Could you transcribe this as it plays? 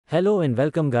Hello and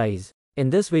welcome guys. In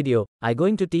this video, I'm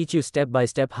going to teach you step by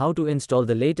step how to install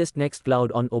the latest NextCloud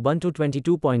on Ubuntu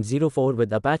 22.04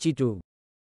 with Apache 2.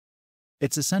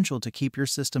 It's essential to keep your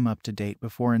system up to date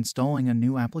before installing a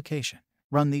new application.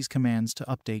 Run these commands to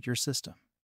update your system.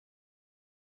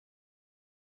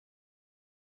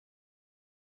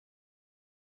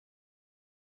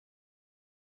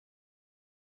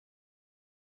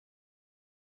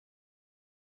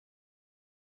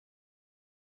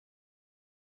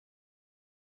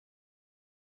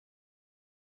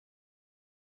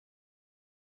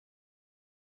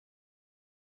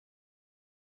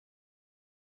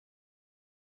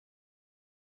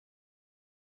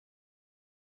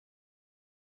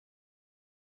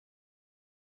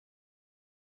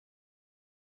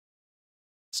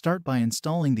 Start by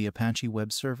installing the Apache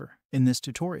web server. In this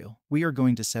tutorial, we are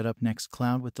going to set up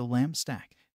NextCloud with the LAMP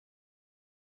stack.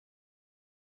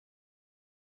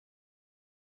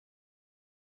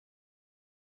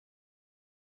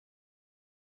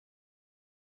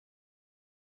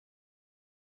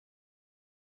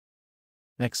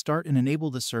 Next, start and enable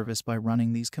the service by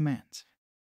running these commands.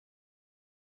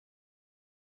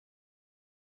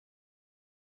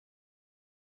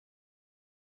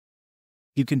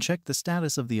 You can check the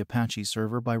status of the Apache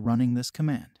server by running this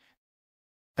command.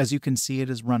 As you can see, it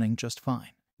is running just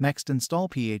fine. Next, install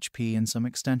PHP and some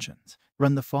extensions.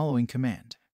 Run the following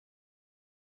command.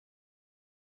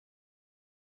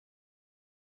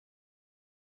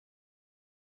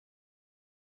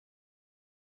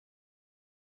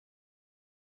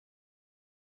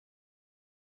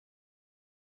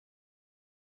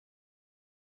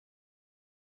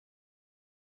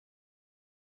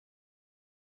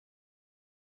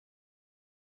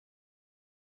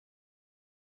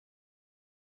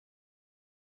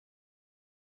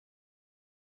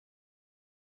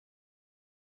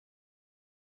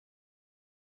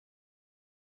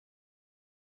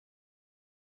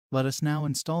 Let us now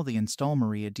install the Install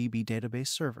MariaDB database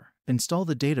server. Install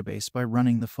the database by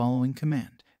running the following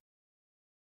command.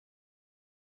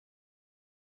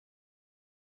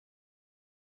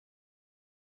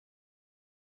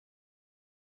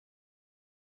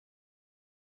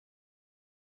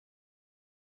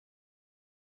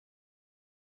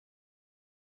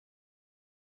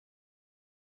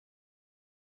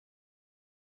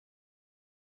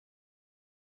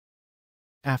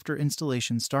 After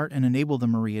installation, start and enable the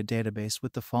Maria database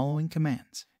with the following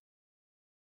commands.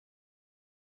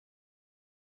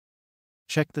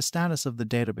 Check the status of the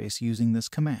database using this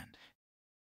command.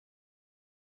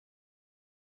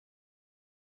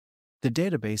 The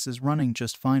database is running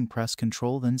just fine. Press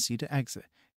Ctrl then C to exit.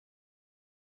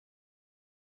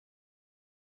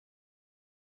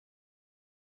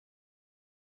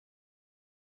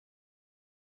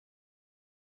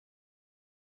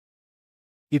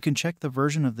 You can check the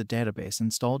version of the database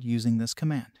installed using this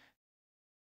command.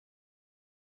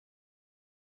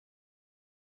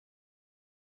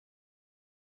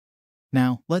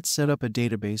 Now, let's set up a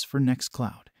database for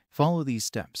NextCloud. Follow these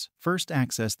steps. First,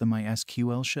 access the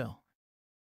MySQL shell.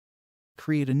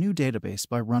 Create a new database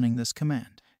by running this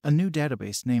command. A new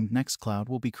database named NextCloud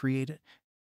will be created.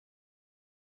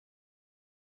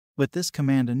 With this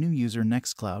command, a new user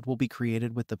NextCloud will be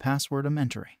created with the password I'm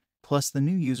entering. Plus, the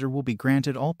new user will be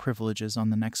granted all privileges on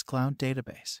the NextCloud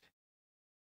database.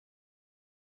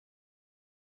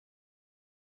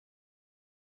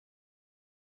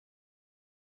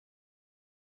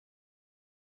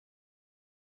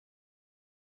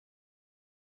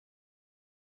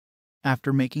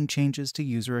 After making changes to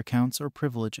user accounts or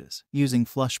privileges, using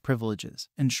flush privileges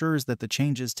ensures that the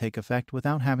changes take effect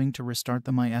without having to restart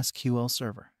the MySQL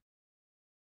server.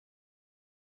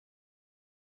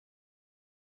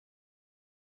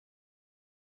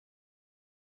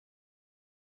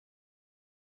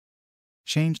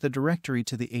 Change the directory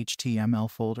to the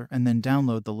HTML folder and then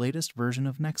download the latest version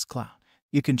of NextCloud.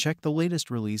 You can check the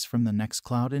latest release from the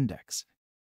NextCloud index.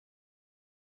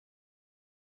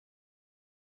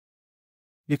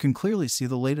 You can clearly see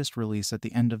the latest release at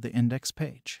the end of the index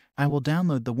page. I will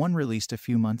download the one released a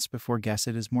few months before. Guess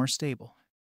it is more stable.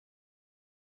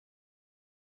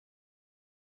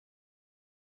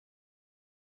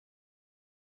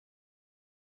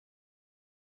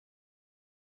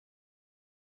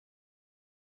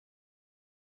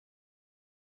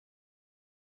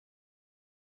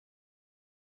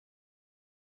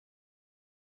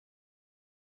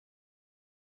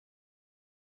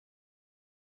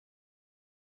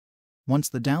 Once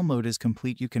the download is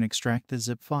complete, you can extract the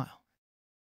zip file.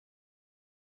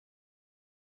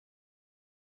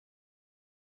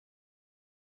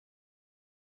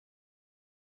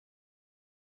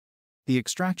 The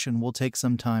extraction will take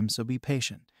some time, so be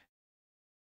patient.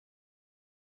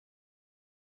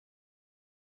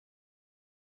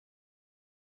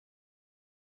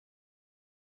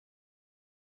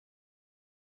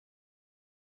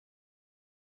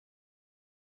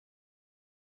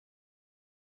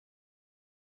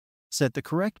 Set the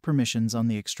correct permissions on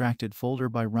the extracted folder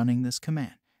by running this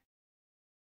command.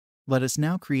 Let us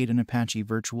now create an Apache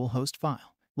virtual host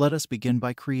file. Let us begin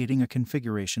by creating a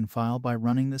configuration file by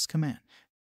running this command.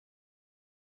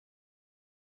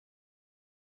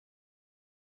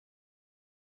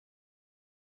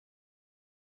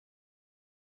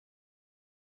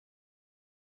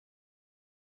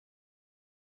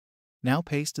 Now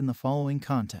paste in the following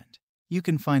content. You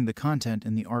can find the content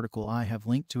in the article I have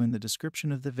linked to in the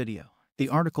description of the video. The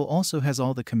article also has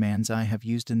all the commands I have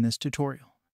used in this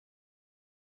tutorial.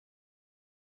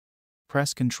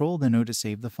 Press Ctrl then O to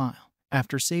save the file.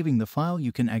 After saving the file,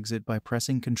 you can exit by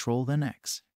pressing Ctrl then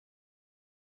X.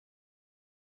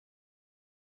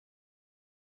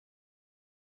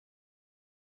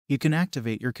 You can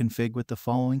activate your config with the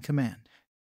following command.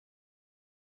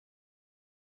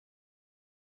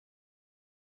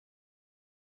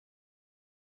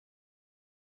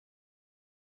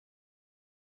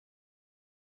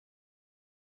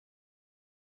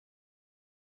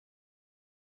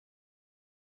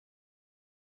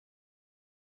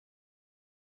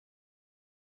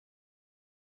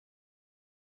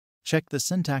 Check the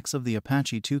syntax of the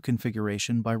Apache 2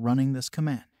 configuration by running this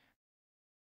command.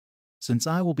 Since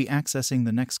I will be accessing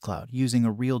the NextCloud using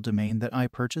a real domain that I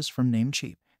purchased from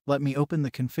Namecheap, let me open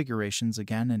the configurations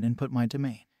again and input my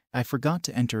domain. I forgot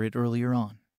to enter it earlier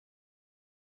on.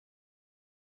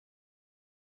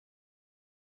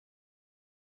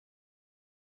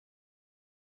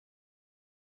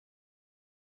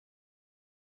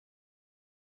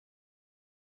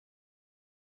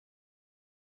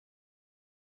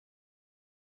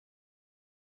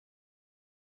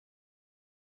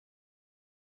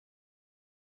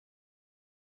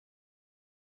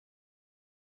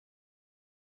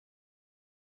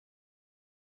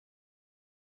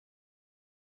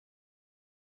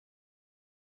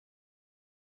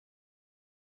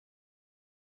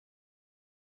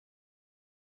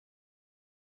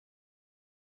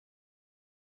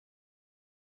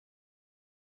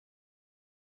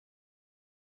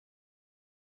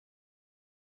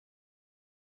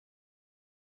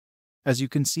 As you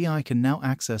can see, I can now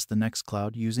access the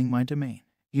NextCloud using my domain.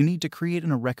 You need to create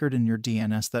a record in your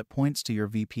DNS that points to your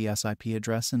VPS IP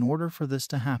address in order for this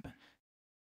to happen.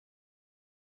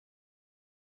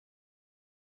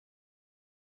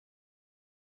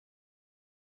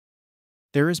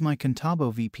 There is my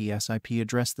Contabo VPS IP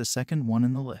address, the second one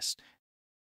in the list.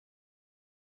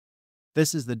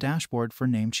 This is the dashboard for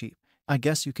Namecheap. I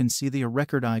guess you can see the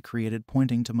record I created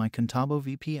pointing to my Contabo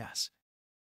VPS.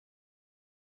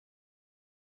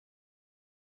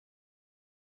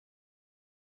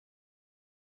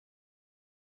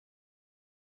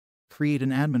 Create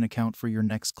an admin account for your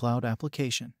NextCloud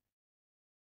application.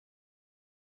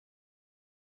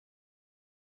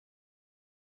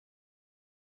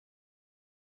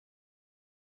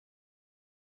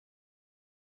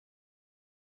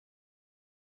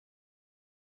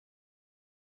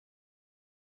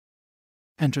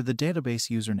 Enter the database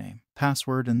username,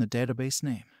 password, and the database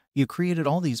name. You created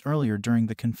all these earlier during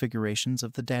the configurations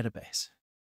of the database.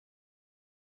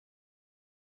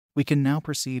 We can now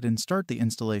proceed and start the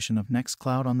installation of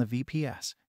NextCloud on the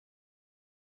VPS.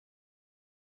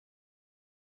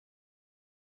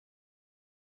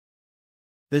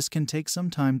 This can take some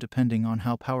time depending on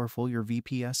how powerful your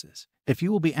VPS is. If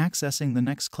you will be accessing the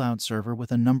NextCloud server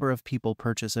with a number of people,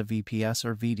 purchase a VPS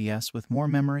or VDS with more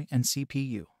memory and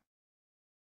CPU.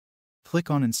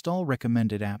 Click on Install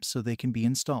Recommended Apps so they can be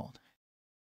installed.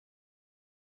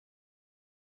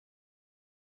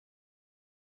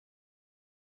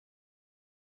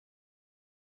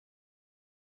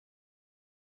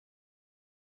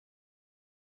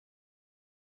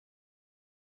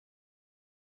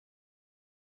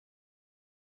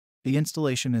 The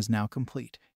installation is now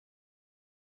complete.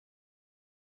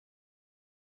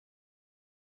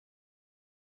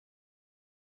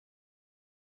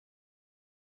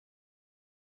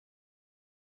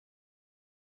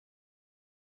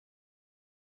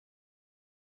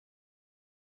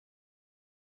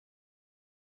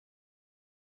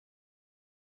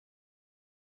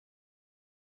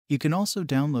 You can also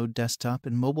download desktop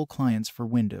and mobile clients for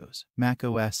Windows, Mac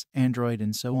OS, Android,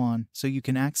 and so on, so you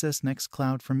can access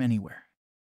NextCloud from anywhere.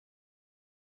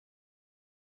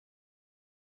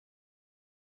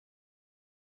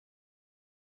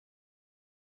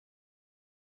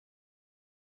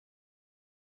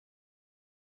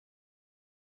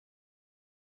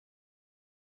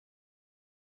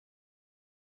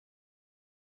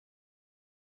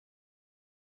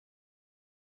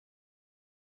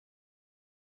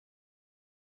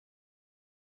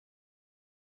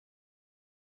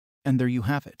 And there you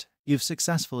have it. You've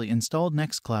successfully installed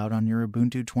NextCloud on your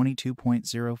Ubuntu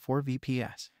 22.04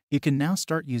 VPS. You can now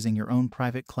start using your own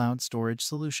private cloud storage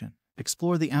solution.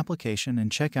 Explore the application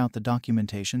and check out the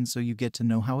documentation so you get to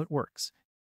know how it works.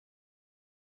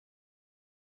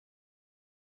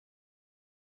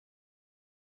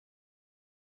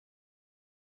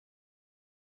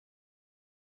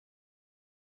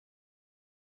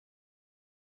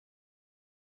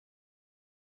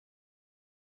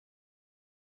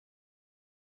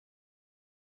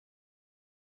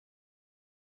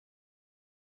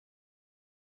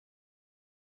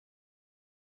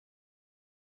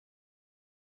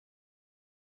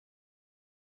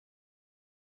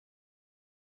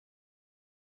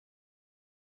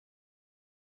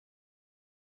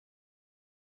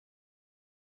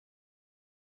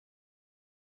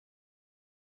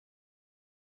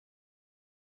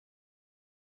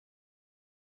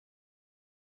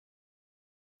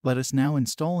 Let us now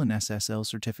install an SSL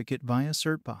certificate via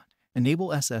certbot. Enable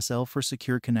SSL for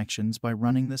secure connections by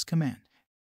running this command.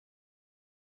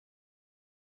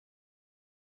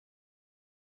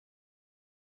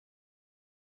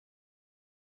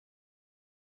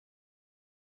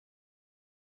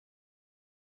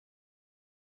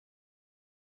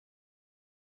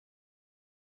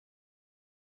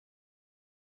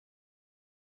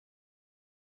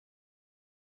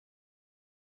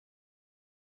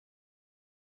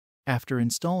 After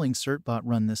installing certbot,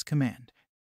 run this command.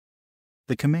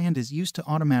 The command is used to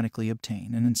automatically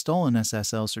obtain and install an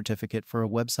SSL certificate for a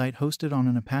website hosted on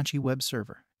an Apache web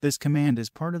server. This command is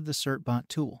part of the certbot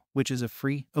tool, which is a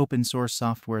free, open-source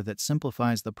software that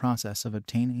simplifies the process of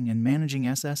obtaining and managing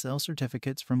SSL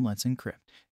certificates from Let's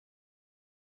Encrypt.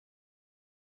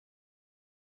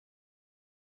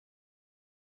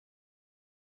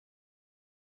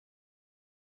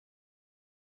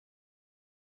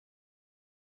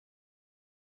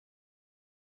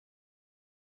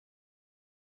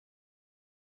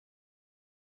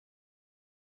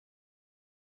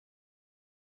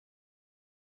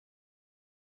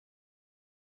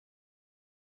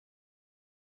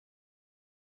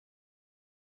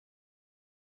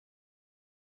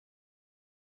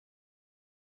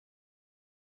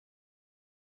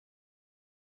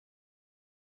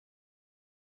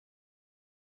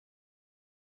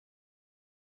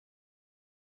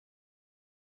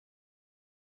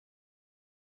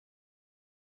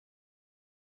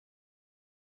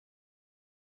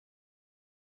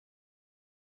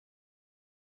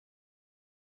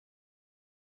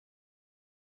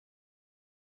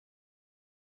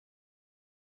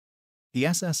 The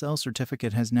SSL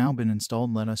certificate has now been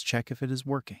installed. Let us check if it is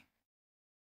working.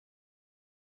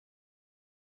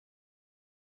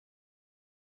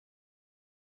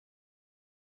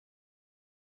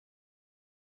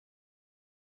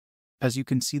 As you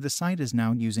can see, the site is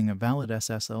now using a valid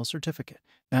SSL certificate.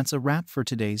 That's a wrap for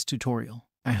today's tutorial.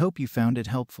 I hope you found it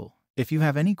helpful. If you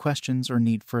have any questions or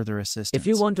need further assistance, If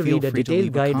you want to feel read a free to detailed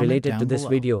leave guide comment related down to this below.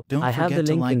 video, Don't I have the forget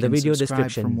to link like in the and video subscribe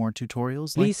description. for more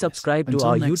tutorials like Please this. subscribe to Until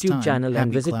our next YouTube time, channel and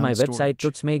happy visit my cloud website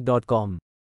storage. tutsmake.com.